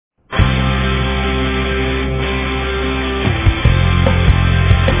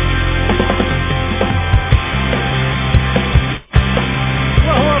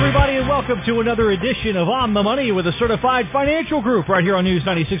welcome to another edition of On the Money with a Certified Financial Group right here on News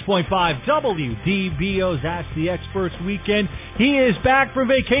 96.5 WDBO's Ask the Experts Weekend. He is back from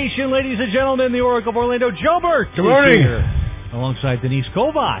vacation, ladies and gentlemen, the Oracle of Orlando, Joe Burt. Good morning. Alongside Denise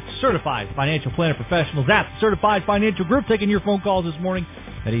Kovacs, Certified Financial Planner Professionals at Certified Financial Group, taking your phone calls this morning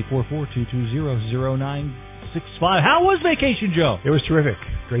at 844-220-0965. How was vacation, Joe? It was terrific.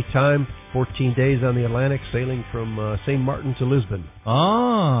 Great time. 14 days on the Atlantic, sailing from St. Martin to Lisbon.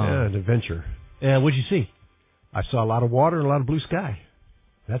 Oh. Yeah, an adventure. What'd you see? I saw a lot of water and a lot of blue sky.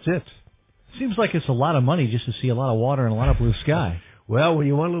 That's it. Seems like it's a lot of money just to see a lot of water and a lot of blue sky. Well, when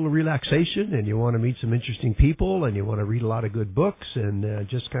you want a little relaxation and you want to meet some interesting people and you want to read a lot of good books and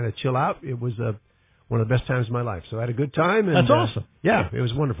just kind of chill out, it was one of the best times of my life. So I had a good time. And, that's awesome. Yeah, it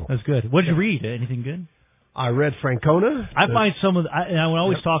was wonderful. That's good. What did you read? Anything good? I read Francona. I find and I would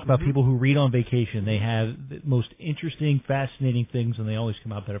always talk about people who read on vacation. They have the most interesting, fascinating things, and they always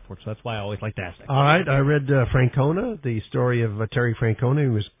come out better for it. So that's why I always like to ask that. All right, I read Francona, the story of Terry Francona,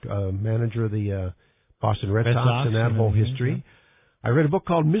 who was manager of the Boston Red Sox and that whole history. Yeah. I read a book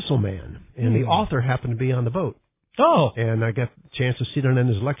called Missile Man, and the author happened to be on the boat. Oh. And I got a chance to sit in on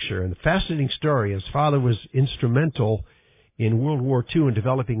his lecture. And the fascinating story, his father was instrumental in World War II in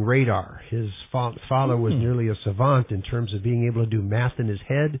developing radar. His father was nearly a savant in terms of being able to do math in his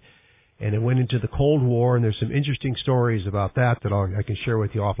head, and it went into the Cold War, and there's some interesting stories about that I can share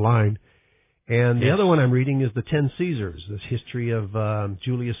with you offline. And the other one I'm reading is The 10 Caesars, this history of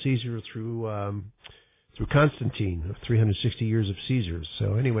Julius Caesar through Constantine, 360 years of Caesars.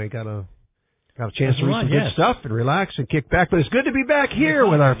 So anyway, got a chance to read some good stuff and relax and kick back. But it's good to be back here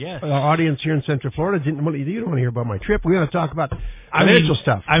with our audience here in Central Florida. You don't want to hear about my trip. We want to talk about financial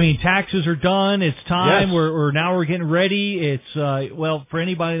stuff. I mean, taxes are done. It's time. Yes. We're getting ready. It's for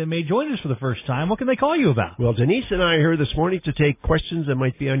anybody that may join us for the first time, what can they call you about? Well, Denise and I are here this morning to take questions that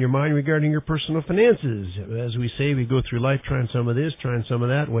might be on your mind regarding your personal finances. As we say, we go through life trying some of this, trying some of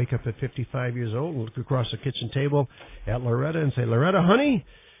that, wake up at 55 years old, look across the kitchen table at Loretta and say, Loretta, honey,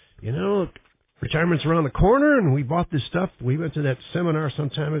 retirement's around the corner, and we bought this stuff. We went to that seminar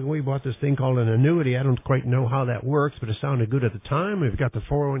some time ago. We bought this thing called an annuity. I don't quite know how that works, but it sounded good at the time. We've got the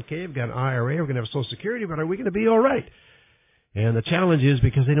 401k, we've got an IRA, we're going to have Social Security, but are we going to be all right? And the challenge is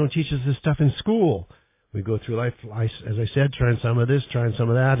because they don't teach us this stuff in school. We go through life, as I said, trying some of this, trying some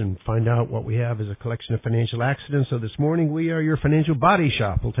of that, and find out what we have is a collection of financial accidents. So this morning, we are your financial body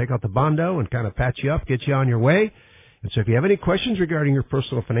shop. We'll take out the Bondo and kind of patch you up, get you on your way. And so if you have any questions regarding your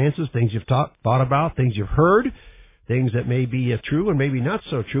personal finances, things you've thought about, things you've heard, things that may be true and maybe not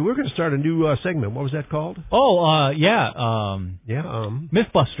so true, we're going to start a new segment. What was that called? Mythbusters.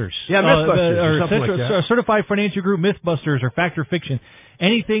 Yeah, Mythbusters. Certified Financial Group Mythbusters or Fact or Fiction.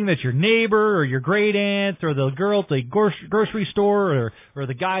 Anything that your neighbor or your great aunt or the girl at the grocery store or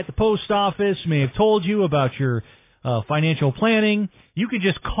the guy at the post office may have told you about your financial planning, you can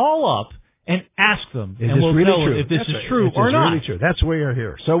just call up and ask them, and we'll tell if this is true or not. Really true. That's why we're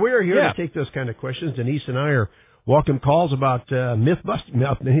here. So we're here to take those kind of questions. Denise and I are welcome calls about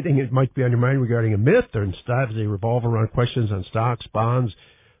anything that might be on your mind regarding a myth or stuff. They revolve around questions on stocks, bonds,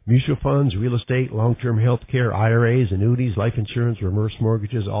 mutual funds, real estate, long-term health care, IRAs, annuities, life insurance, reverse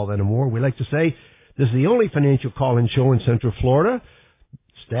mortgages, all that and more. We like to say this is the only financial call-in show in Central Florida.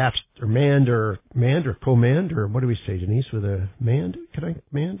 Staff or manned or co-manned, or what do we say, Denise, with a manned? Can I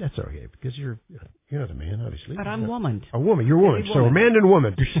manned? That's okay, because you're not a man, obviously. But I'm woman. A woman. You're a woman. So manned and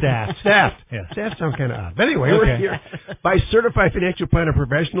woman. You're staff. Staff. Yeah. Staff sounds kind of odd. But anyway, we're here by Certified Financial Planner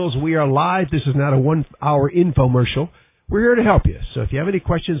Professionals. We are live. This is not a 1-hour infomercial. We're here to help you. So if you have any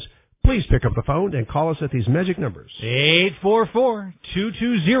questions, please pick up the phone and call us at these magic numbers.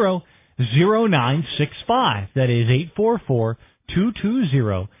 844-220-0965. That is 844-220-0965.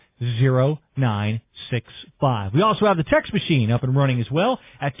 We also have the text machine up and running as well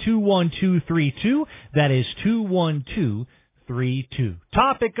at 21232. That is 21232.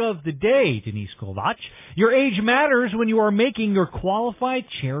 Topic of the day, Denise Kovacs. Your age matters when you are making your qualified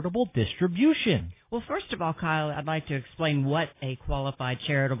charitable distribution. Well, first of all, Kyle, I'd like to explain what a qualified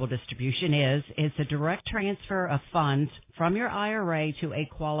charitable distribution is. It's a direct transfer of funds from your IRA to a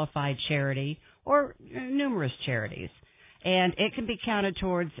qualified charity or numerous charities. And it can be counted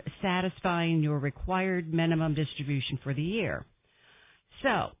towards satisfying your required minimum distribution for the year.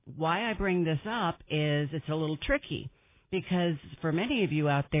 So why I bring this up is it's a little tricky because for many of you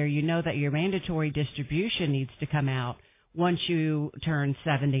out there, you know that your mandatory distribution needs to come out once you turn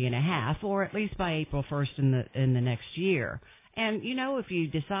 70 and a half, or at least by April 1st in the next year. And, you know, if you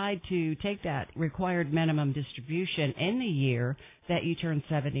decide to take that required minimum distribution in the year that you turn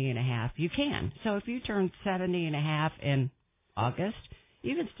 70 and a half, you can. So if you turn 70 and a half in August,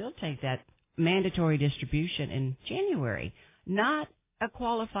 you can still take that mandatory distribution in January, not a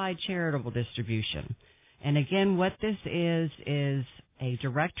qualified charitable distribution. And again, what this is a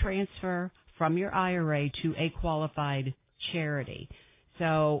direct transfer from your IRA to a qualified charity.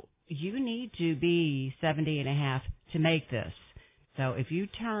 So you need to be 70 and a half to make this. So if you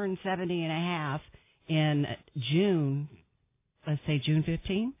turn 70 and a half in June, let's say June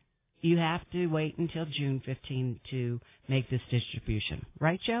 15, you have to wait until June 15 to make this distribution.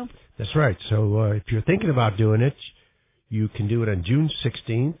 Right, Joe? That's right. So if you're thinking about doing it, you can do it on June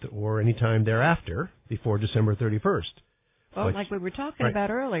 16th or any time thereafter before December 31st. Well, like we were talking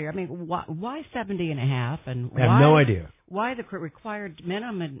about earlier, I mean, why 70 and a half? And I have no idea. Why the required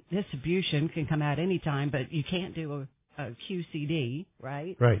minimum distribution can come out any time, but you can't do a QCD,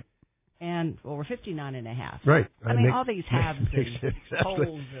 right? Right. And we're 59 and a half. Right. I mean, all these halves and exactly.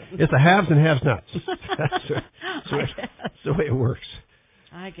 holes. It's the haves and have-nots. That's the way it works.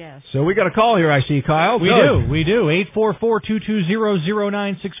 I guess. So we got a call here, I see, Kyle. We do.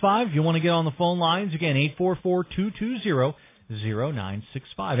 844-220-0965. If you want to get on the phone lines, again,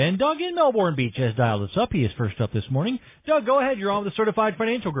 844-220-0965. And Doug in Melbourne Beach has dialed us up. He is first up this morning. Doug, go ahead. You're on with the Certified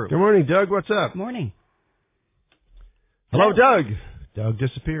Financial Group. Good morning, Doug. What's up? Morning. Hello, Doug. Doug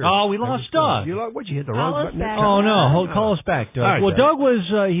disappeared. Oh, we lost Doug. What'd you hit the wrong button? Oh, no. Call us back, Doug. Right, well, Doug was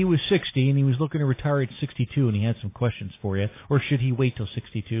he was 60, and he was looking to retire at 62, and he had some questions for you. Or should he wait till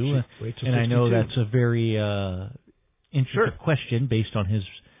 62? Wait till 62. I know that's a very intricate question based on his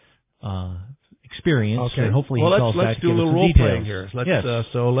experience. Okay. And hopefully well, he calls back let's to do a give little us some role details. playing here. Yes.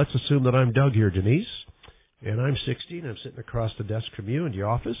 So let's assume that I'm Doug here, Denise, and I'm 60, and I'm sitting across the desk from you in your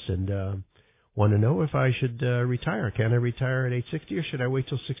office, and want to know if I should retire. Can I retire at age 60, or should I wait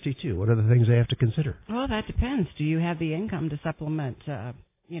till 62? What are the things I have to consider? Well, that depends. Do you have the income to supplement,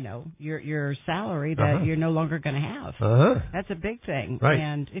 your salary that you're no longer going to have? That's a big thing. Right.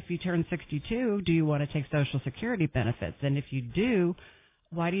 And if you turn 62, do you want to take Social Security benefits? And if you do,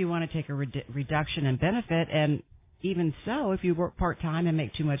 why do you want to take a reduction in benefit? And even so, if you work part-time and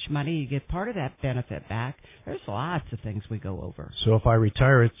make too much money, you get part of that benefit back. There's lots of things we go over. So if I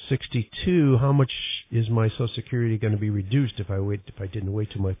retire at 62, how much is my Social Security going to be reduced if I didn't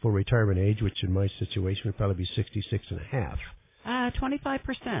wait till my full retirement age, which in my situation would probably be 66 and a half?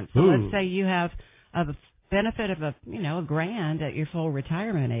 25%. So let's say you have a benefit of $1,000 at your full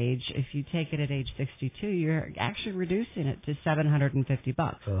retirement age. If you take it at age 62, you're actually reducing it to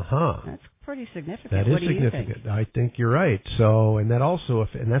 $750. That's pretty significant. That is significant. I think you're right. So, and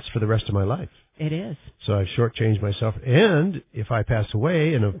that's for the rest of my life. It is. So I've shortchanged myself. And if I pass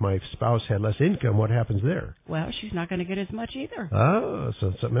away and if my spouse had less income, what happens there? Well, she's not going to get as much either. Oh,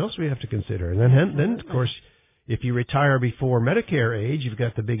 so something else we have to consider. And then of course, if you retire before Medicare age, you've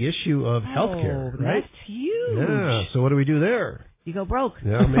got the big issue of health care, right? That's huge. Yeah. So what do we do there? You go broke.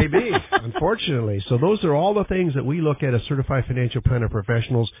 Yeah, maybe, unfortunately. So those are all the things that we look at as certified financial planner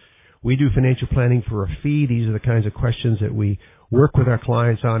professionals. We do financial planning for a fee. These are the kinds of questions that we work with our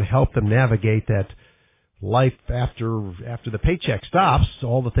clients on, help them navigate that life after the paycheck stops,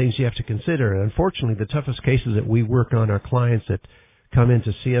 all the things you have to consider. And unfortunately, the toughest cases that we work on are clients that come in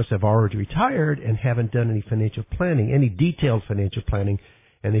to see us have already retired and haven't done any financial planning, any detailed financial planning,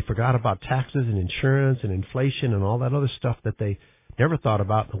 and they forgot about taxes and insurance and inflation and all that other stuff that they never thought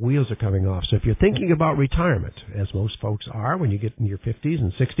about. The wheels are coming off. So if you're thinking about retirement, as most folks are when you get in your 50s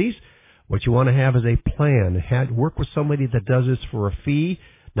and 60s, what you want to have is a plan. Work with somebody that does this for a fee,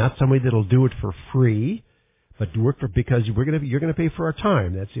 not somebody that'll do it for free, but because you're going to pay for our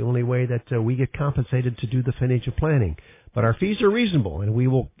time. That's the only way that we get compensated to do the financial planning. But our fees are reasonable, and we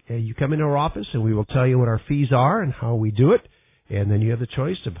will. You come into our office, and we will tell you what our fees are and how we do it, and then you have the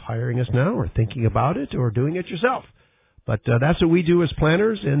choice of hiring us now, or thinking about it, or doing it yourself. But that's what we do as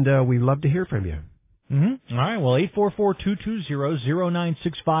planners, and we love to hear from you. Mm-hmm. All right. Well,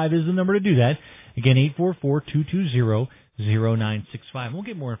 844-220-0965 is the number to do that. Again, 844-220-0965. We'll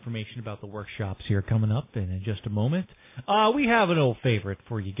get more information about the workshops here coming up in just a moment. We have an old favorite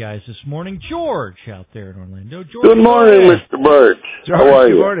for you guys this morning, George, out there in Orlando. George, good morning, Mr. Birch. George, how are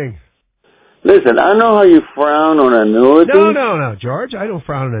you? Good morning. Listen, I know how you frown on annuities. No, George. I don't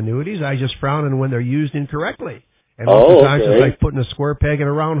frown on annuities. I just frown on when they're used incorrectly. And most of the times it's like putting a square peg in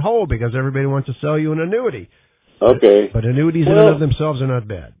a round hole because everybody wants to sell you an annuity. Okay. But annuities in and of themselves are not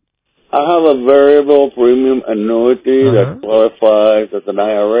bad. I have a variable premium annuity that qualifies as an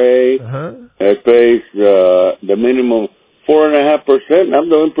IRA. It pays the minimum 4.5%. I'm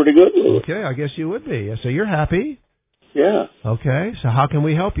doing pretty good with it. Okay, I guess you would be. So you're happy? Yeah. Okay, so how can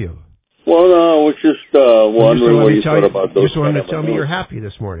we help you? Well, no, I was just wondering what you thought about those. You just wanted to tell me you're happy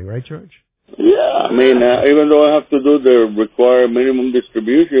this morning, right, George? Yeah, I mean, even though I have to do the required minimum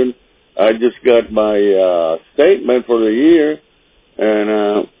distribution, I just got my statement for the year,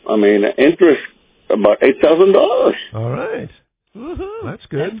 and I mean, interest about $8,000. All right. Woohoo. That's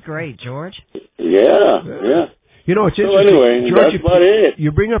good. That's great, George. Yeah. You know, it's So interesting. anyway, George, that's about it.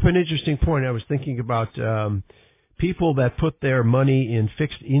 You bring up an interesting point. I was thinking about people that put their money in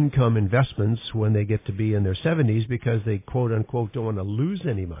fixed income investments when they get to be in their 70s because they, quote unquote, don't want to lose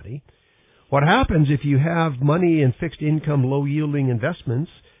any money. What happens if you have money in fixed income, low yielding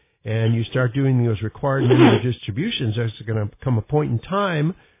investments and you start doing those required minimum distributions? There's going to come a point in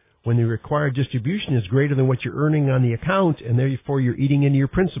time when the required distribution is greater than what you're earning on the account, and therefore you're eating into your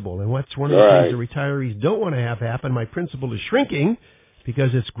principal. And what's one of the things the retirees don't want to have happen? My principal is shrinking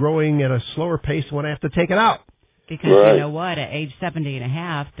because it's growing at a slower pace when I have to take it out. Because you know what? At age 70 and a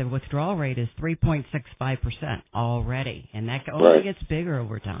half, the withdrawal rate is 3.65% already, and that only gets bigger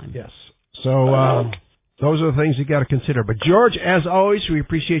over time. Yes. So those are the things you got to consider. But George, as always, we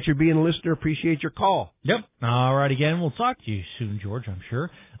appreciate you being a listener. Appreciate your call. Yep. All right. Again, we'll talk to you soon, George. I'm sure.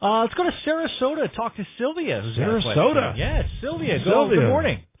 Let's go to Sarasota. Talk to Sylvia. Sarasota. Yes, Sylvia. Good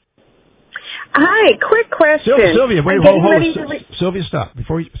morning. Hi. Quick question. Sylvia, wait, hold. Sylvia, stop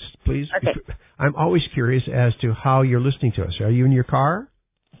before you, please. Okay. I'm always curious as to how you're listening to us. Are you in your car?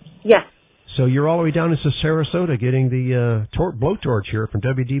 Yes. So you're all the way down to Sarasota getting the blowtorch here from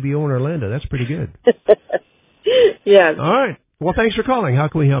WDBO in Orlando. That's pretty good. Yes. All right. Well, thanks for calling. How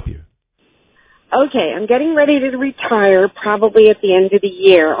can we help you? Okay, I'm getting ready to retire probably at the end of the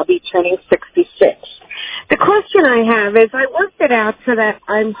year. I'll be turning 66. The question I have is I worked it out so that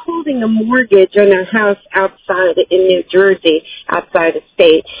I'm holding a mortgage on a house outside in New Jersey, outside of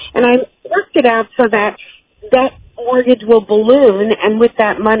state, and I worked it out so that that mortgage will balloon, and with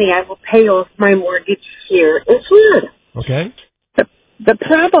that money I will pay off my mortgage here in Florida. Okay. The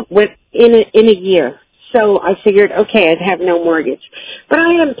problem with in a year. So I figured, okay, I'd have no mortgage. But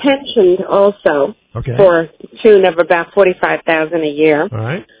I am pensioned also for tune of about $45,000 a year. All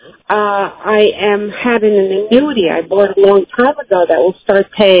right. I am having an annuity I bought a long time ago that will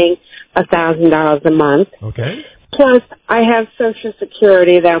start paying $1,000 a month. Okay. Plus, I have Social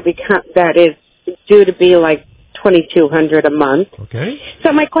Security that is due to be like $2,200 a month. Okay.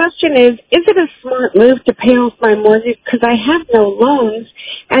 So my question is it a smart move to pay off my mortgage because I have no loans,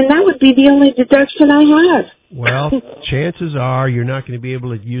 and that would be the only deduction I have? Well, chances are you're not going to be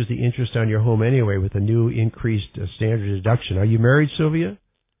able to use the interest on your home anyway with a new increased standard deduction. Are you married, Sylvia?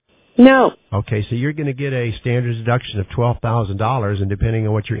 No. Okay, so you're going to get a standard deduction of $12,000, and depending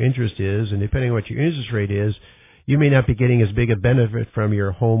on what your interest is and depending on what your interest rate is, you may not be getting as big a benefit from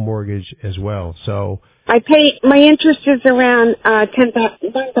your home mortgage as well. So I pay, my interest is around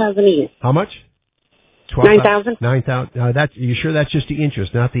 $9,000 a year. How much? $9,000. $9,000. You sure that's just the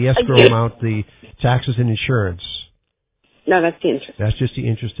interest, not the escrow amount, the taxes and insurance? No, that's the interest. That's just the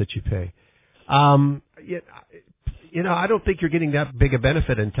interest that you pay. You know, I don't think you're getting that big a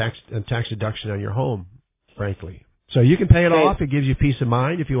benefit in tax deduction on your home, frankly. So you can pay it off. It gives you peace of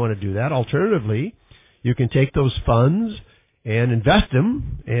mind if you want to do that. Alternatively, you can take those funds and invest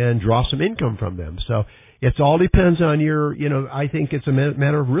them and draw some income from them. So it all depends on your, I think it's a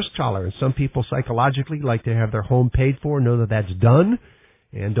matter of risk tolerance. Some people psychologically like to have their home paid for, know that that's done,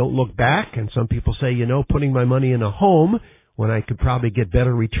 and don't look back. And some people say, putting my money in a home when I could probably get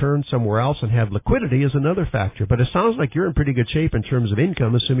better return somewhere else and have liquidity is another factor. But it sounds like you're in pretty good shape in terms of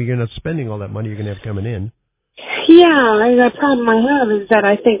income, assuming you're not spending all that money you're going to have coming in. Yeah, the problem I have is that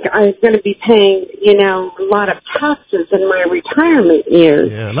I think I'm going to be paying, a lot of taxes in my retirement years.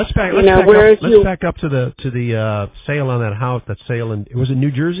 Yeah, let's back up to the sale on that house. That sale was it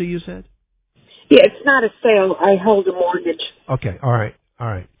New Jersey? You said? Yeah, it's not a sale. I hold a mortgage. Okay, all right.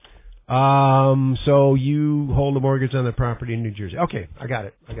 So you hold a mortgage on the property in New Jersey. Okay, I got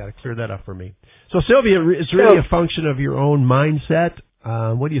it. Clear that up for me. So Sylvia, it's really a function of your own mindset.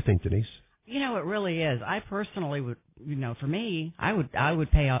 What do you think, Denise? It really is. I personally would, for me, I would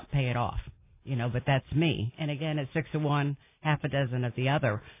pay it off, but that's me. And again, it's 6 of one, half a dozen of the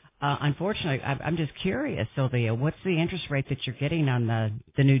other. Unfortunately, I'm just curious, Sylvia, what's the interest rate that you're getting on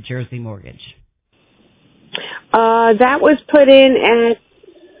the New Jersey mortgage? That was put in at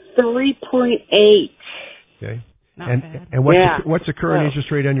 3.8. Okay. Not bad. And what's the current interest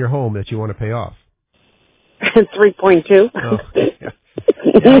rate on your home that you want to pay off? 3.2. Oh, yeah.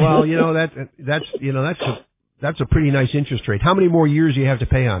 Yeah, well, that's a pretty nice interest rate. How many more years do you have to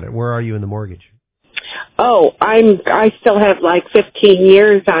pay on it? Where are you in the mortgage? Oh, I still have like 15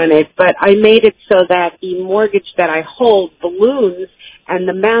 years on it, but I made it so that the mortgage that I hold balloons, and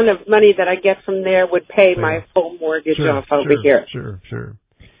the amount of money that I get from there would pay my full mortgage off over here. Sure.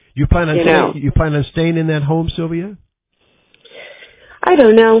 You plan on staying in that home, Sylvia? I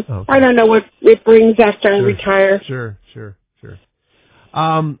don't know. Okay. I don't know what it brings after I retire. Sure.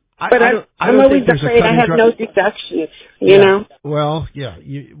 I'm always afraid I have no deductions. You know. Well, yeah.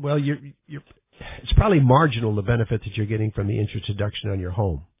 You're. It's probably marginal the benefit that you're getting from the interest deduction on your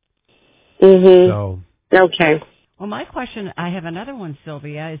home. Mm-hmm. So. Okay. Well, my question, I have another one,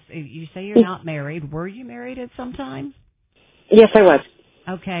 Sylvia. Is you say you're not married. Were you married at some time? Yes, I was.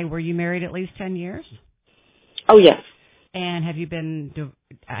 Okay. Were you married at least 10 years? Oh, yes. And have you been,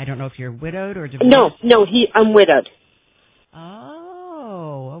 I don't know if you're widowed or divorced? No, I'm widowed.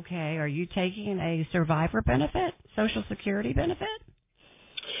 Oh, okay. Are you taking a survivor benefit, Social Security benefit?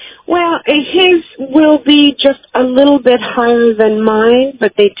 Well, his will be just a little bit higher than mine,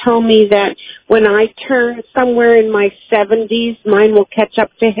 but they told me that when I turn somewhere in my 70s, mine will catch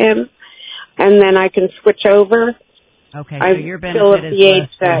up to him, and then I can switch over. Okay, so your benefit is less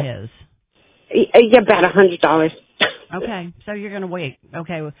than his. Yeah, about $100. Okay, so you're going to wait.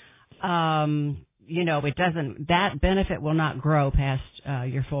 Okay, it doesn't. That benefit will not grow past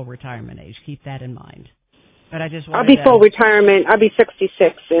your full retirement age. Keep that in mind. But I just wanted I'll be full retirement. I'll be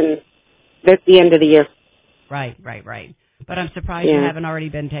 66 at the end of the year. Right. But I'm surprised you haven't already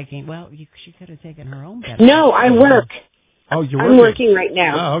been taking. Well, she could have taken her own benefit. No, I work. Oh, you're working? I'm working right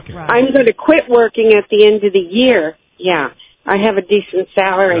now. Oh, okay. Right. I'm going to quit working at the end of the year. Yeah. I have a decent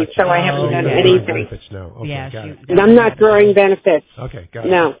salary, so I haven't done anything. Okay, yeah, and I'm not growing benefits. Okay, got it.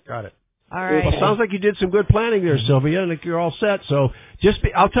 No. Got it. All right. Well, sounds like you did some good planning there, Sylvia, and you're all set. So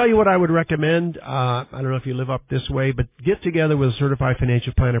I'll tell you what I would recommend. I don't know if you live up this way, but get together with a certified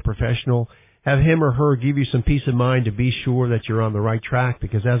financial planner professional. Have him or her give you some peace of mind to be sure that you're on the right track,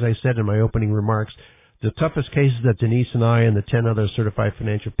 because as I said in my opening remarks, the toughest cases that Denise and I and the 10 other certified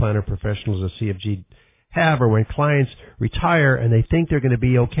financial planner professionals at CFG have are when clients retire and they think they're going to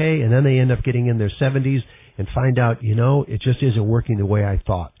be okay, and then they end up getting in their 70s and find out, it just isn't working the way I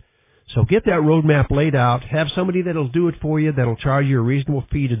thought. So get that roadmap laid out. Have somebody that'll do it for you, that'll charge you a reasonable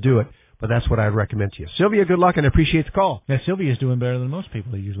fee to do it. But that's what I'd recommend to you. Sylvia, good luck, and I appreciate the call. Yeah, Sylvia's doing better than most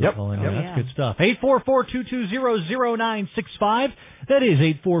people that usually call in. That's good stuff. 844-220-0965. That is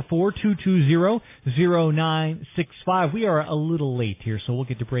 844-220-0965. We are a little late here, so we'll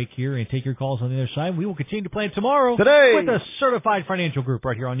get to break here and take your calls on the other side. We will continue to plan tomorrow today with the Certified Financial Group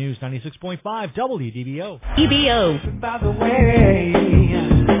right here on News 96.5 WDBO. EBO. By the way.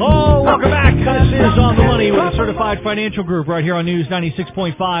 Oh, welcome back. This is On the Money with the Certified Financial Group right here on News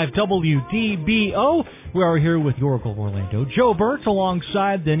 96.5 WDBO. We are here with your Oracle of Orlando, Joe Burt,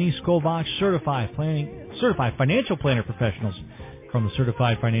 alongside Denise Kovach, Certified Financial Planner Professionals from the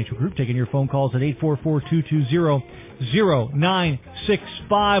Certified Financial Group, taking your phone calls at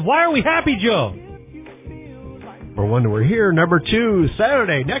 844-220-0965. Why are we happy, Joe? For one, we're here. Number two,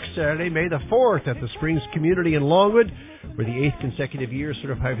 next Saturday, May the 4th, at the Springs Community in Longwood. For the 8th consecutive year,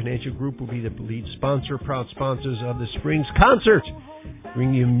 Certified Financial Group will be the lead sponsor, proud sponsors of the Springs Concert.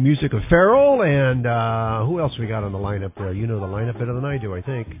 Bring you music of Farrell, and who else we got on the lineup there? You know the lineup better than I do, I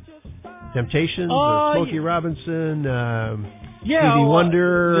think. Temptations, Smokey Robinson, Stevie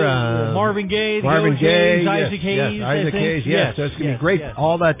Wonder, Marvin Gaye, Isaac Hayes. Yes, So it's going to be great. Yes.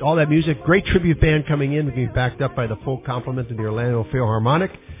 All that music. Great tribute band coming in. We're going to be backed up by the full complement of the Orlando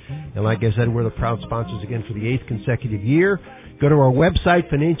Philharmonic. And like I said, we're the proud sponsors again for the 8th consecutive year. Go to our website,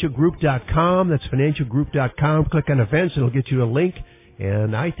 financialgroup.com. That's financialgroup.com. Click on events, and it'll get you a link.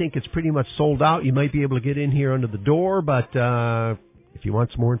 And I think it's pretty much sold out. You might be able to get in here under the door, but if you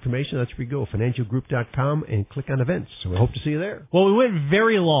want some more information, that's where you go, financialgroup.com, and click on events. So we hope to see you there. Well, we went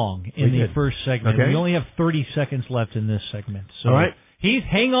very long in the first segment. Okay. We only have 30 seconds left in this segment. So all right.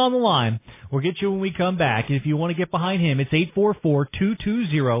 Hang on the line. We'll get you when we come back. And if you want to get behind him, it's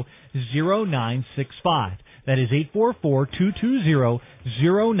 844-220-0965. That is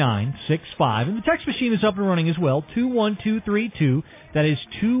 844-220-0965. And the text machine is up and running as well, 21232. That is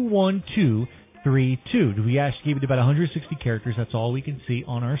 21232. We actually gave it about 160 characters. That's all we can see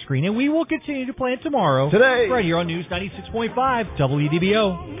on our screen. And we will continue to play it tomorrow. Today. Right here on News 96.5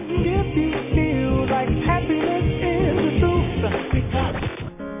 WDBO. If you feel like happiness is the truth.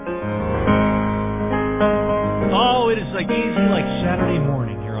 Oh, it is easy like Saturday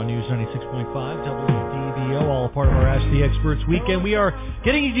morning here on News 96.5 WDBO, all part of our Ask the Experts weekend. We are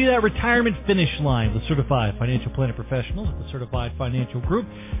getting you to that retirement finish line with Certified Financial Planner Professionals at the Certified Financial Group.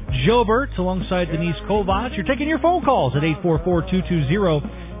 Joe Burt alongside Denise Kovach. You're taking your phone calls at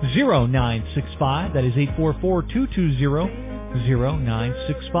 844-220-0965. That is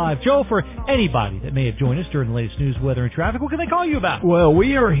 844-220-0965. Joe, for anybody that may have joined us during the latest news, weather, and traffic, what can they call you about? Well,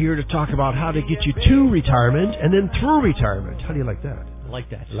 we are here to talk about how to get you to retirement and then through retirement. How do you like that? like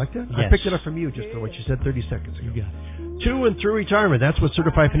that. You like that? Yes. I picked it up from you, just from what you said 30 seconds ago. You got it. To and through retirement. That's what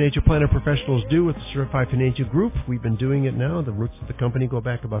Certified Financial Planner professionals do with the Certified Financial Group. We've been doing it now. The roots of the company go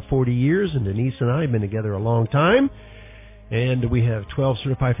back about 40 years, and Denise and I have been together a long time. And we have 12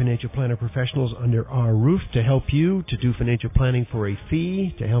 Certified Financial Planner professionals under our roof to help you to do financial planning for a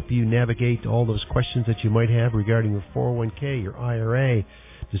fee, to help you navigate all those questions that you might have regarding your 401k, your IRA,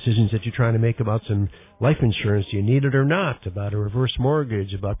 decisions that you're trying to make about some life insurance. Do you need it or not? About a reverse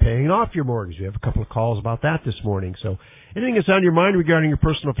mortgage, about paying off your mortgage. We have a couple of calls about that this morning. So anything that's on your mind regarding your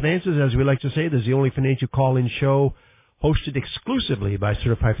personal finances, as we like to say, this is the only financial call-in show hosted exclusively by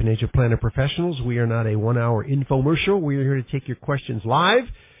Certified Financial Planner professionals. We are not a one-hour infomercial. We are here to take your questions live.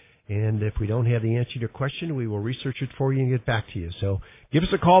 And if we don't have the answer to your question, we will research it for you and get back to you. So give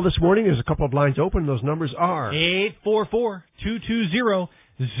us a call this morning. There's a couple of lines open. Those numbers are 844-220-0965,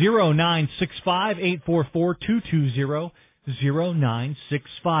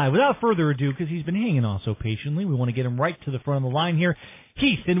 844-220-0965. Without further ado, because he's been hanging on so patiently, we want to get him right to the front of the line here.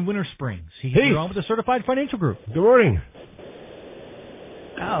 Heath in Winter Springs. Heath, you're on with the Certified Financial Group. Good morning.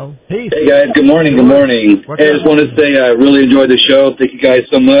 Oh. Heath. Hey guys, good morning, good morning. What's Hey, I up? just want to say I really enjoyed the show. Thank you guys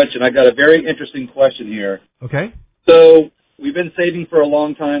so much. And I got a very interesting question here. Okay. So we've been saving for a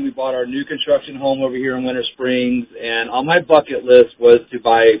long time. We bought our new construction home over here in Winter Springs, and on my bucket list was to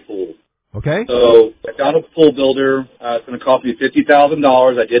buy a pool. Okay. So I found a pool builder. It's going to cost me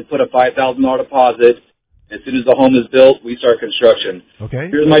 $50,000. I did put a $5,000 deposit. As soon as the home is built, we start construction. Okay.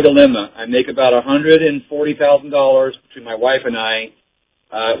 Here's my dilemma. I make about $140,000 between my wife and I.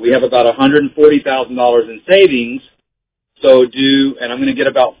 We have about $140,000 in savings. And I'm going to get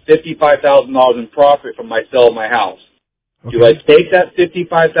about $55,000 in profit from my sale of my house. Okay. Do I take that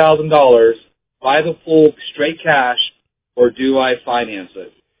 $55,000, buy the pool straight cash, or do I finance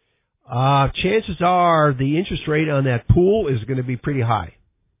it? Chances are the interest rate on that pool is going to be pretty high.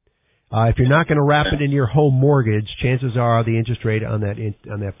 If you're not going to wrap it in your home mortgage, chances are the interest rate on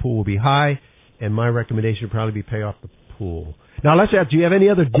that pool will be high, and my recommendation would probably be pay off the pool. Now let's ask, do you have any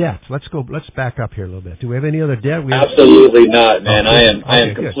other debt? Let's back up here a little bit. Do we have any other debt? Absolutely not, man. I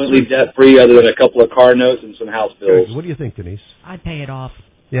am completely debt free other than a couple of car notes and some house bills. What do you think, Denise? I'd pay it off.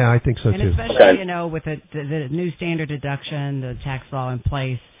 Yeah, I think so And too. especially, with the new standard deduction, the tax law in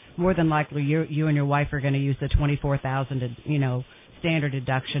place, more than likely you and your wife are going to use the $24,000, standard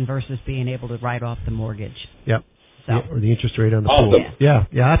deduction versus being able to write off the mortgage. Yep. So. Yeah, or the interest rate on the Awesome. pool. Yeah,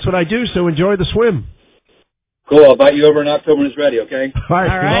 that's what I do. So enjoy the swim. Cool. I'll invite you over in October when it's ready, okay? All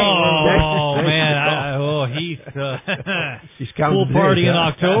right. Oh man! Heath, he's counting pool party days, in huh?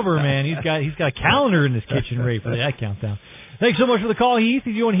 October, man. He's got a calendar in his kitchen ready for that countdown. Thanks so much for the call, Heath.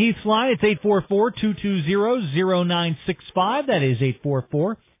 If you want Heath's line, it's 844-220-0965. That is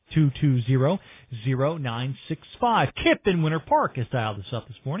 844-220-0965. Kip in Winter Park has dialed us up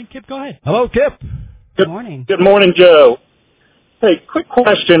this morning. Kip, go ahead. Hello, Kip. Good morning. Good morning, Joe. Hey, quick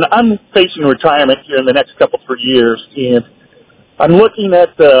question. I'm facing retirement here in the next 3 years, and I'm looking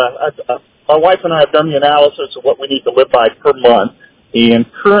at my wife and I have done the analysis of what we need to live by per month, and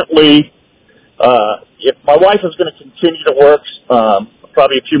currently, if my wife is going to continue to work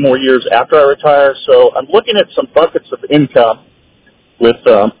probably a few more years after I retire, so I'm looking at some buckets of income with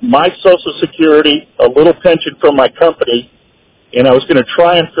my Social Security, a little pension from my company, and I was going to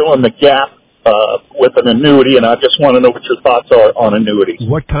try and fill in the gap with an annuity, and I just want to know what your thoughts are on annuities.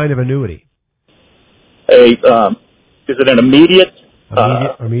 What kind of annuity? Is it an immediate?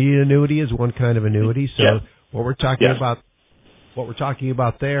 Immediate annuity is one kind of annuity. So Yeah. what we're talking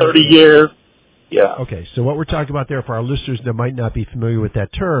about there. 30-year. Yeah. Okay, so what we're talking about there for our listeners that might not be familiar with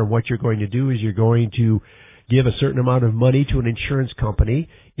that term, what you're going to do is you're going to give a certain amount of money to an insurance company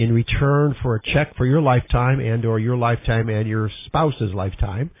in return for a check for your lifetime and or your lifetime and your spouse's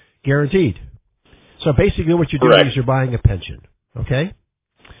lifetime, guaranteed. So basically what you're doing Correct. is you're buying a pension, okay?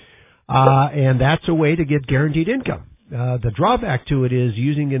 And that's a way to get guaranteed income. The drawback to it is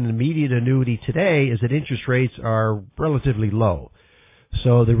using an immediate annuity today is that interest rates are relatively low.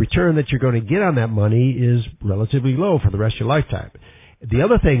 So the return that you're going to get on that money is relatively low for the rest of your lifetime. The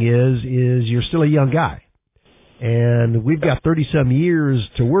other thing is you're still a young guy. And we've got 30-some years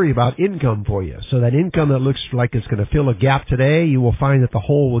to worry about income for you. So that income that looks like it's going to fill a gap today, you will find that the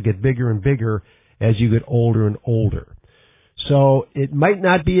hole will get bigger and bigger as you get older and older. So it might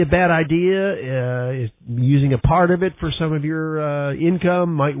not be a bad idea. Using a part of it for some of your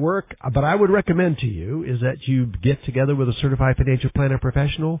income might work. But I would recommend to you is that you get together with a certified financial planner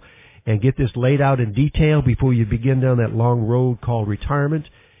professional and get this laid out in detail before you begin down that long road called retirement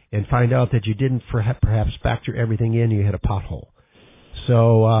and find out that you didn't perhaps factor everything in, you had a pothole.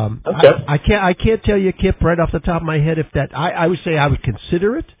 So Okay. I can't tell you, Kip, right off the top of my head if that. I would say I would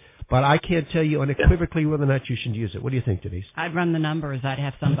consider it, but I can't tell you unequivocally whether or not you should use it. What do you think, Denise? I'd run the numbers. I'd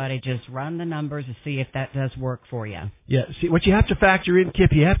have somebody just run the numbers to see if that does work for you. Yeah. See, what you have to factor in,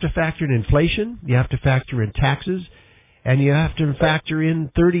 Kip, you have to factor in inflation, you have to factor in taxes, and you have to factor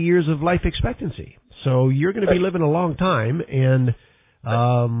in 30 years of life expectancy. So you're going to be living a long time, and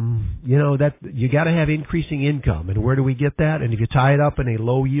that you got to have increasing income. And where do we get that? And if you tie it up in a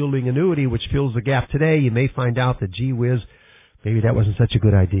low yielding annuity, which fills the gap today, you may find out that, gee whiz, maybe that wasn't such a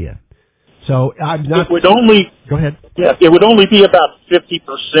good idea. So I'm not. It would only. Go ahead. Yeah, it would only be about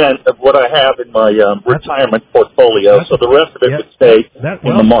 50% of what I have in my retirement portfolio, so the rest of it would stay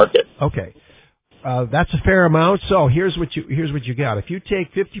in the market. Okay. That's a fair amount. So here's what you got. If you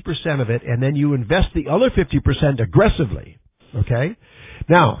take 50% of it and then you invest the other 50% aggressively, okay?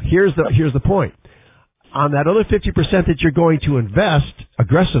 Now, here's the point. On that other 50% that you're going to invest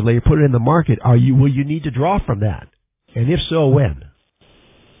aggressively, put it in the market, will you need to draw from that? And if so, when?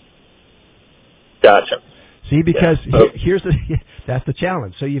 Gotcha. See, because that's the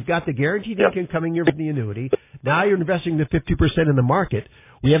challenge. So you've got the guaranteed income coming in from the annuity. Now you're investing the 50% in the market.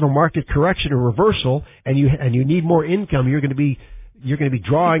 We have a market correction or reversal, and you need more income. You're going to be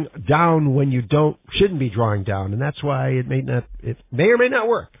drawing down when you shouldn't be drawing down, and that's why it may or may not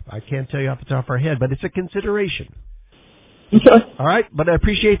work. I can't tell you off the top of our head, but it's a consideration. Okay. All right, but I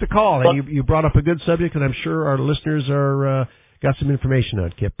appreciate the call, and you brought up a good subject, and I'm sure our listeners are got some information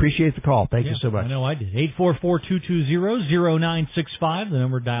on, Kip. Appreciate the call. Thank you so much. I know I did. 844-220-0965. The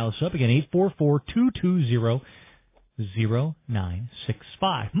number dial us up again. 844-220-0965.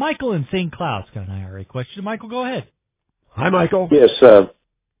 Michael in St. Cloud's got an IRA question. Michael, go ahead. Hi, Michael. Yes,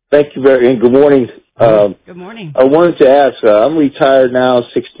 thank you very much. Good morning. Good morning. I wanted to ask, I'm retired now,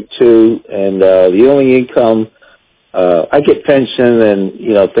 62, and the only income, I get pension and,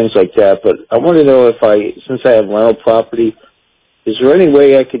 things like that, but I want to know since I have rental property, is there any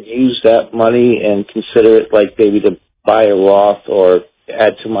way I could use that money and consider it like maybe to buy a Roth or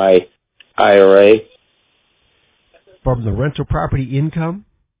add to my IRA? From the rental property income?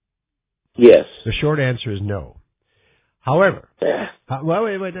 Yes. The short answer is no. However, wait.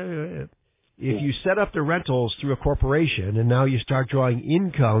 If you set up the rentals through a corporation and now you start drawing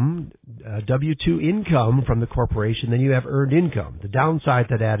income, W-2 income from the corporation, then you have earned income. The downside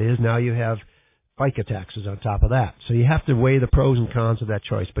to that is now you have FICA taxes on top of that. So you have to weigh the pros and cons of that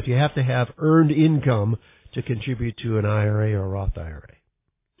choice. But you have to have earned income to contribute to an IRA or a Roth IRA.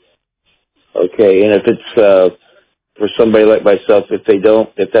 Okay, and if it's for somebody like myself, if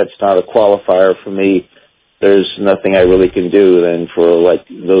that's not a qualifier for me, there's nothing I really can do then for like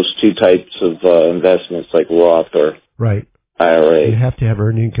those two types of investments like Roth or IRA. You have to have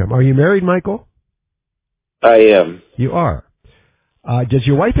earned income. Are you married, Michael? I am. You are. Does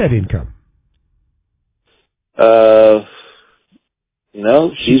your wife have income?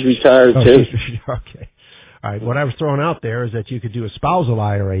 No, she's retired too. Okay. All right. What I was throwing out there is that you could do a spousal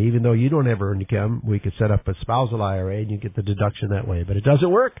IRA, even though you don't have earned income. We could set up a spousal IRA and you get the deduction that way, but it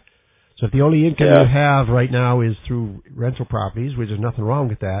doesn't work. So if the only income you have right now is through rental properties, which there's nothing wrong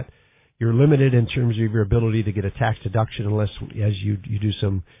with that, you're limited in terms of your ability to get a tax deduction unless as you do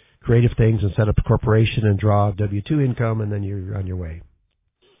some creative things and set up a corporation and draw W-2 income, and then you're on your way.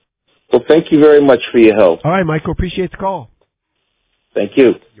 Well, thank you very much for your help. All right, Michael, appreciate the call. Thank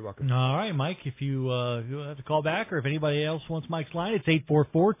you. You're welcome. All right, Mike, if you have to call back or if anybody else wants Mike's line, it's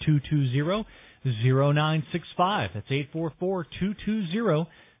 844-220-0965. That's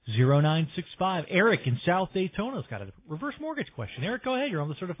 844-220-0965. Eric in South Daytona's got a reverse mortgage question. Eric, go ahead. You're on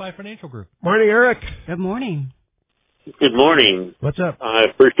the Certified Financial Group. Morning, Eric. Good morning. Good morning. What's up? I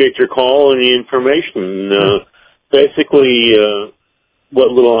appreciate your call and the information. Basically,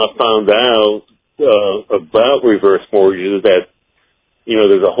 what little I found out about reverse mortgages is that,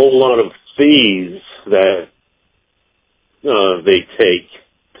 there's a whole lot of fees that they take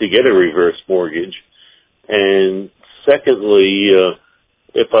to get a reverse mortgage. And secondly,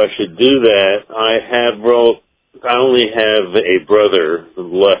 if I should do that, I only have a brother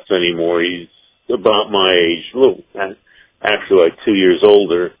left anymore. He's about my age, actually like 2 years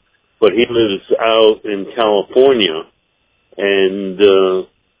older, but he lives out in California, and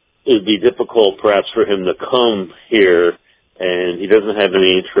it'd be difficult perhaps for him to come here, and he doesn't have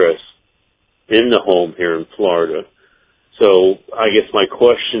any interest in the home here in Florida. So I guess my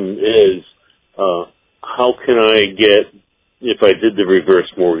question is, how can I get, if I did the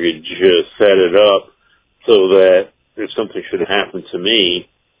reverse mortgage, set it up so that if something should happen to me,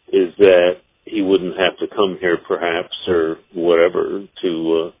 is that he wouldn't have to come here perhaps or whatever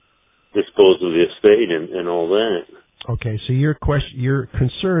to dispose of the estate and all that. Okay, so your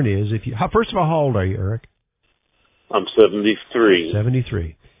concern is first of all, how old are you, Eric? I'm 73.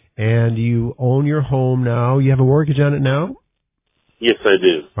 73. And you own your home now. You have a mortgage on it now? Yes, I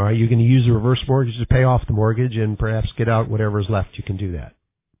do. All right, you're going to use the reverse mortgage to pay off the mortgage and perhaps get out whatever's left. You can do that.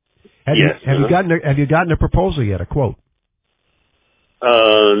 Have you gotten a proposal yet, a quote?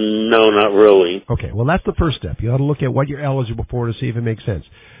 No, not really. Okay, well, that's the first step. You ought to look at what you're eligible for to see if it makes sense.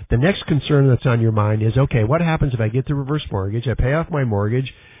 The next concern that's on your mind is, okay, what happens if I get the reverse mortgage, I pay off my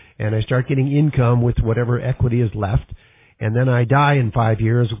mortgage, and I start getting income with whatever equity is left, and then I die in 5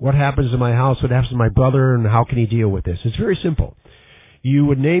 years? What happens to my house? What happens to my brother, and how can he deal with this? It's very simple. You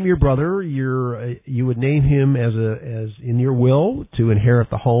would name your brother, you would name him as in your will to inherit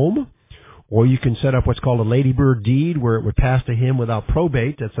the home. Or you can set up what's called a ladybird deed where it would pass to him without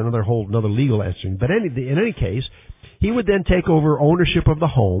probate. That's another legal answer. But in any case, he would then take over ownership of the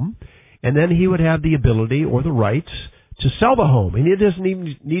home, and then he would have the ability or the rights to sell the home. And he doesn't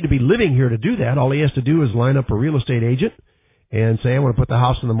even need to be living here to do that. All he has to do is line up a real estate agent and say, I want to put the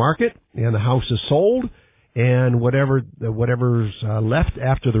house on the market, and the house is sold, and whatever's left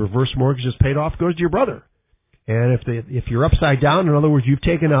after the reverse mortgage is paid off goes to your brother. And if you're upside down, in other words, you've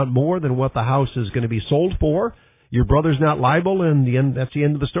taken out more than what the house is going to be sold for, your brother's not liable, and that's the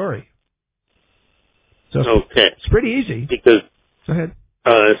end of the story. So it's pretty easy. Because go ahead.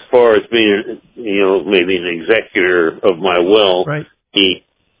 As far as being, maybe an executor of my will, right. He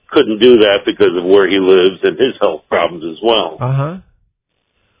couldn't do that because of where he lives and his health problems as well.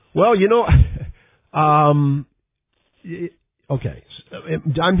 Well, okay,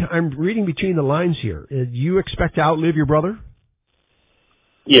 I'm reading between the lines here. Do you expect to outlive your brother?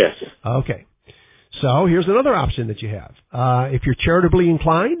 Yes. Okay. So here's another option that you have. If you're charitably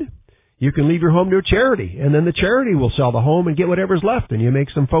inclined, you can leave your home to a charity, and then the charity will sell the home and get whatever's left, and you make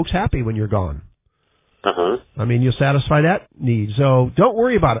some folks happy when you're gone. I mean, you'll satisfy that need. So don't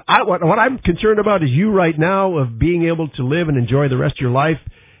worry about it. What I'm concerned about is you right now of being able to live and enjoy the rest of your life.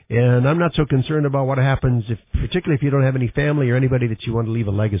 And I'm not so concerned about what happens, particularly if you don't have any family or anybody that you want to leave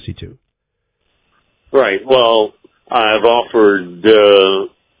a legacy to. Right. Well, I've offered the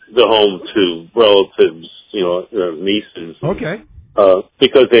home to relatives, nieces. Okay.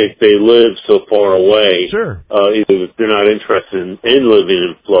 Because they live so far away. Sure. Either they're not interested in living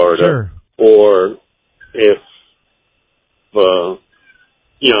in Florida, sure. Or if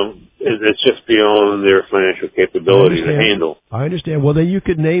it's just beyond their financial capability to handle. I understand. Well, then you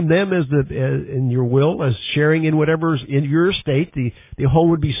could name them as in your will as sharing in whatever's in your estate. The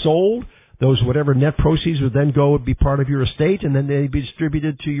home would be sold. Those whatever net proceeds would then would be part of your estate, and then they'd be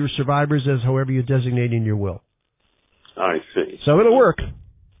distributed to your survivors as however you designate in your will. I see. So it'll work.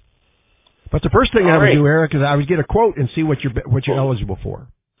 But the first thing I would do, Eric, is I would get a quote and see what you're eligible for.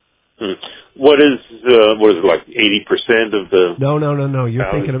 What is it, like 80% of the? No.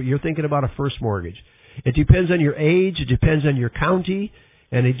 You're thinking about a first mortgage. It depends on your age. It depends on your county,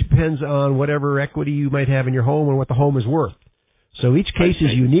 and it depends on whatever equity you might have in your home and what the home is worth. So each case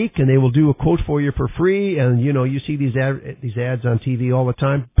is unique, and they will do a quote for you for free. And you see these ads on TV all the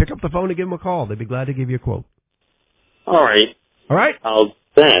time. Pick up the phone and give them a call. They'd be glad to give you a quote. All right. I'll do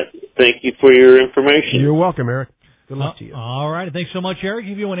that. Thank you for your information. You're welcome, Eric. Good luck to you. All right. Thanks so much, Eric.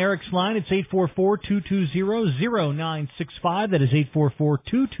 Give you an Eric's line. It's 844-220-0965. That is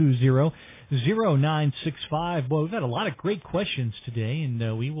 844-220-0965. Boy, we've had a lot of great questions today,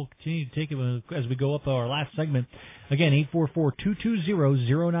 and we will continue to take them as we go up our last segment. Again,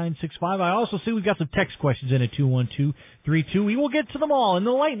 844-220-0965. I also see we've got some text questions in at 21232. We will get to them all in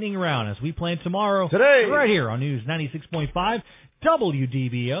the lightning round as we plan tomorrow. Today. Right here on News 96.5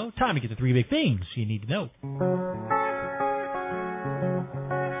 WDBO. Time to get the three big things you need to know.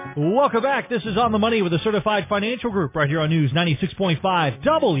 Welcome back. This is On the Money with the Certified Financial Group right here on News 96.5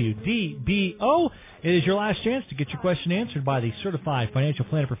 WDBO. It is your last chance to get your question answered by the Certified Financial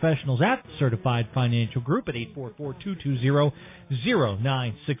Planner Professionals at Certified Financial Group at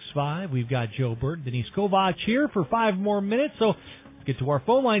 844-220-0965. We've got Joe Bird, Denise Kovach here for 5 more minutes. So let's get to our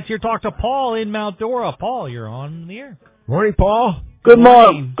phone lines here. Talk to Paul in Mount Dora. Paul, you're on the air. Morning, Paul. Good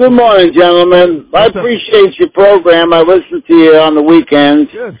morning. Good morning, gentlemen. I appreciate your program. I listen to you on the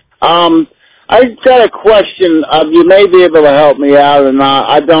weekends. Good. I got a question. You may be able to help me out or not.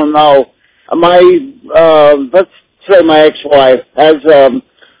 I don't know. Let's say my ex-wife has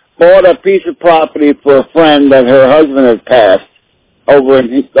bought a piece of property for a friend that her husband has passed over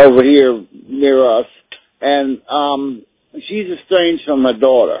here near us, and she's estranged from her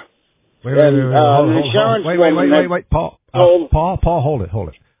daughter. Wait, Paul. Paul, hold it.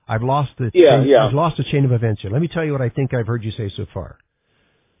 I've lost the chain of events here. Let me tell you what I think I've heard you say so far.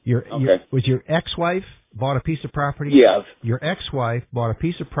 Was your ex-wife bought a piece of property? Yes. Your ex-wife bought a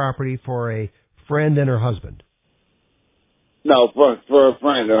piece of property for a friend and her husband. No, for a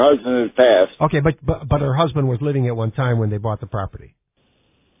friend. Her husband has passed. Okay, but her husband was living at one time when they bought the property.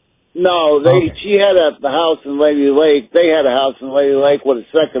 No, she had the house in Lady Lake. They had a house in Lady Lake with a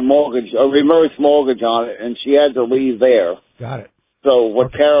second mortgage, a reverse mortgage on it, and she had to leave there. Got it. So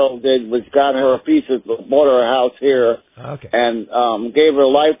what Carol did was got her a piece of, bought her a house here, and gave her a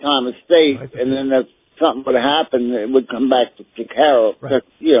lifetime estate, and then if something would happen, it would come back to Carol, to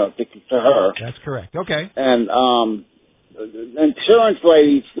her. That's correct. Okay. And insurance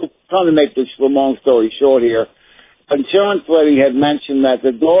lady, trying to make this a long story short here, insurance lady had mentioned that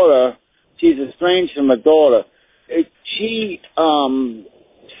the daughter, she's estranged from the daughter. She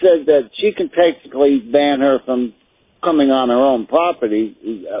said that she can technically ban her from coming on her own property.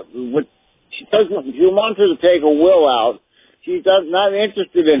 She doesn't. She wants her to take a will out. She's not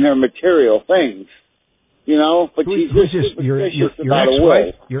interested in her material things, But she's just suspicious about a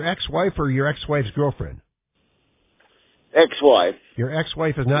will. Your ex-wife or your ex-wife's girlfriend? Ex-wife. Your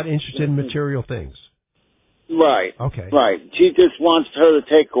ex-wife is not interested in material things. Right. Okay. Right. She just wants her to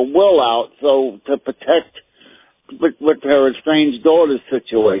take a will out to protect with her estranged daughter's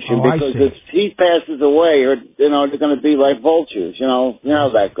situation, because if he passes away, they're going to be like vultures. You know how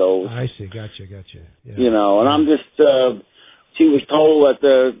that goes. I see. Gotcha. Yeah. And I'm just. She was told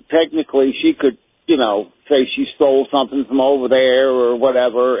that technically she could, say she stole something from over there or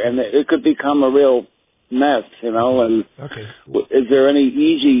whatever, and it could become a real mess. And is there any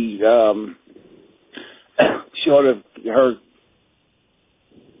easy, short of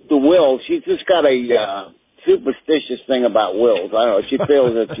the will? She's just got a superstitious thing about wills. I don't know. She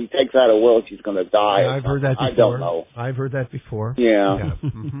feels that if she takes out a will, she's going to die. Yeah, I've heard that before. I don't know. I've heard that before. Yeah.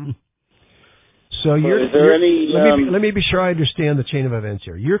 Mm-hmm. So is there any? Let me be sure I understand the chain of events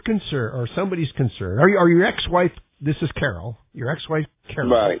here. You're concerned, or somebody's concerned. Are your ex-wife? This is Carol. Your ex-wife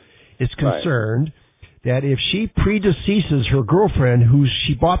Carol is concerned that if she predeceases her girlfriend, who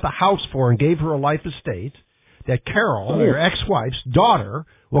she bought the house for and gave her a life estate, that Carol, your ex-wife's daughter,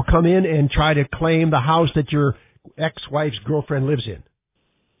 will come in and try to claim the house that your ex-wife's girlfriend lives in.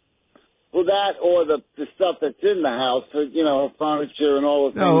 Well, that or the stuff that's in the house, furniture and all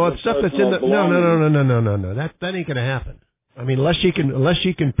the things. No, stuff that's in the no. That ain't gonna happen. I mean, unless she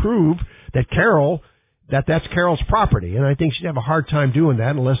can prove that that's Carol's property, and I think she'd have a hard time doing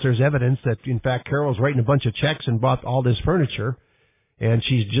that unless there's evidence that in fact Carol's writing a bunch of checks and bought all this furniture, and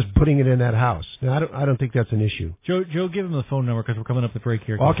she's just putting it in that house. Now, I don't think that's an issue. Joe, give him the phone number because we're coming up the break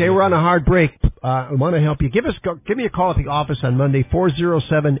here. Okay, we're on a hard break. I want to help you. Give me a call at the office on Monday,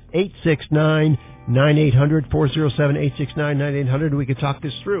 407-869-9800, 407-869-9800. We can talk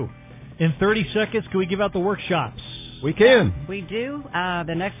this through. In 30 seconds, can we give out the workshops? We can. We do.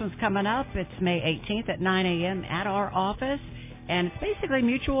 The next one's coming up. It's May 18th at 9 a.m. at our office. And it's basically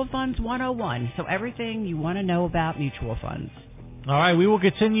Mutual Funds 101. So everything you want to know about mutual funds. All right, we will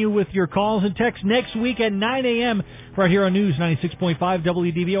continue with your calls and texts next week at 9 a.m. right here on News 96.5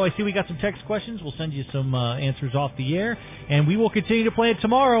 WDBO. I see we got some text questions. We'll send you some answers off the air, and we will continue to play it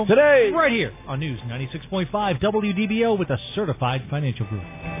tomorrow. Today. Right here on News 96.5 WDBO with a certified financial group.